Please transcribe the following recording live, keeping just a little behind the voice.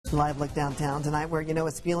Live look downtown tonight where, you know,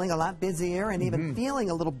 it's feeling a lot busier and even feeling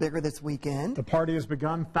a little bigger this weekend. The party has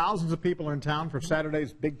begun. Thousands of people are in town for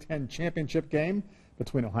Saturday's Big Ten championship game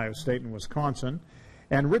between Ohio State and Wisconsin.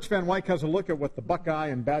 And Rich Van Wyk has a look at what the Buckeye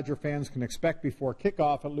and Badger fans can expect before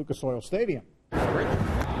kickoff at Lucas Oil Stadium.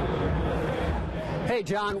 Hey,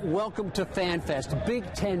 John, welcome to FanFest,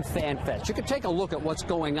 Big Ten FanFest. You can take a look at what's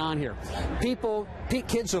going on here.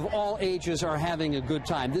 Kids of all ages are having a good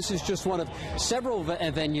time. This is just one of several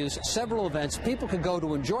venues, several events people can go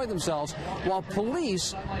to enjoy themselves while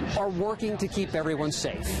police are working to keep everyone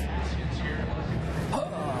safe.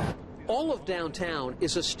 All of downtown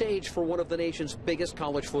is a stage for one of the nation's biggest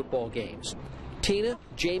college football games. Tina,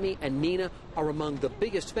 Jamie, and Nina are among the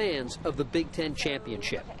biggest fans of the Big Ten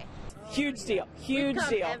championship. Huge deal. Huge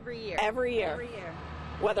deal. Every year. Every year. Every year.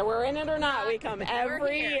 Whether we're in it or not, we come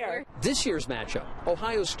every year. This year's matchup,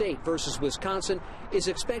 Ohio State versus Wisconsin, is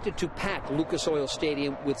expected to pack Lucas Oil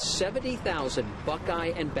Stadium with 70,000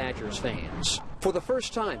 Buckeye and Badgers fans. For the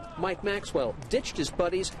first time, Mike Maxwell ditched his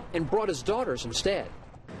buddies and brought his daughters instead.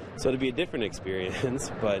 So it'll be a different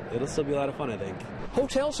experience, but it'll still be a lot of fun, I think.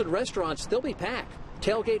 Hotels and restaurants, they'll be packed.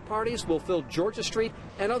 Tailgate parties will fill Georgia Street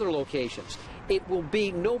and other locations. It will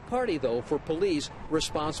be no party, though, for police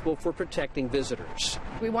responsible for protecting visitors.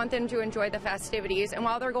 We want them to enjoy the festivities, and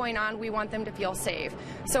while they're going on, we want them to feel safe.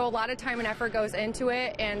 So a lot of time and effort goes into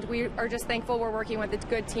it, and we are just thankful we're working with a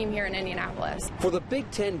good team here in Indianapolis. For the Big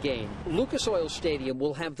Ten game, Lucas Oil Stadium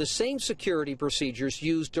will have the same security procedures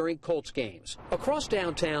used during Colts games. Across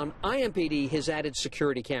downtown, IMPD has added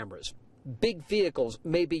security cameras. Big vehicles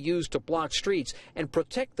may be used to block streets and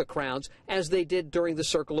protect the crowds as they did during the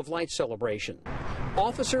Circle of Light celebration.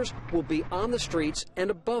 Officers will be on the streets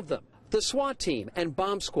and above them. The SWAT team and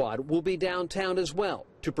bomb squad will be downtown as well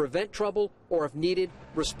to prevent trouble or, if needed,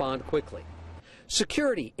 respond quickly.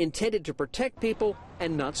 Security intended to protect people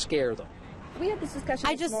and not scare them. We had this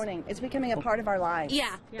discussion this morning. It's becoming a part of our lives.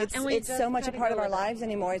 Yeah. It's so much a part of our lives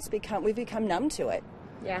anymore. We've become numb to it.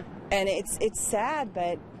 Yeah. And it's sad,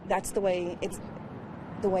 but that's the way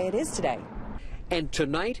it is today. And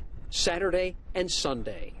tonight, Saturday, and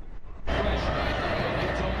Sunday.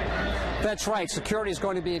 That's right. Security is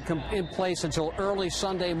going to be in place until early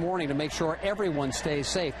Sunday morning to make sure everyone stays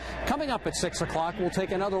safe. Coming up at 6 o'clock, we'll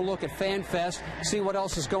take another look at FanFest, see what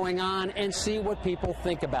else is going on, and see what people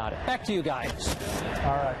think about it. Back to you guys.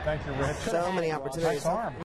 All right. Thank you, Rich. So many opportunities. Nice arm.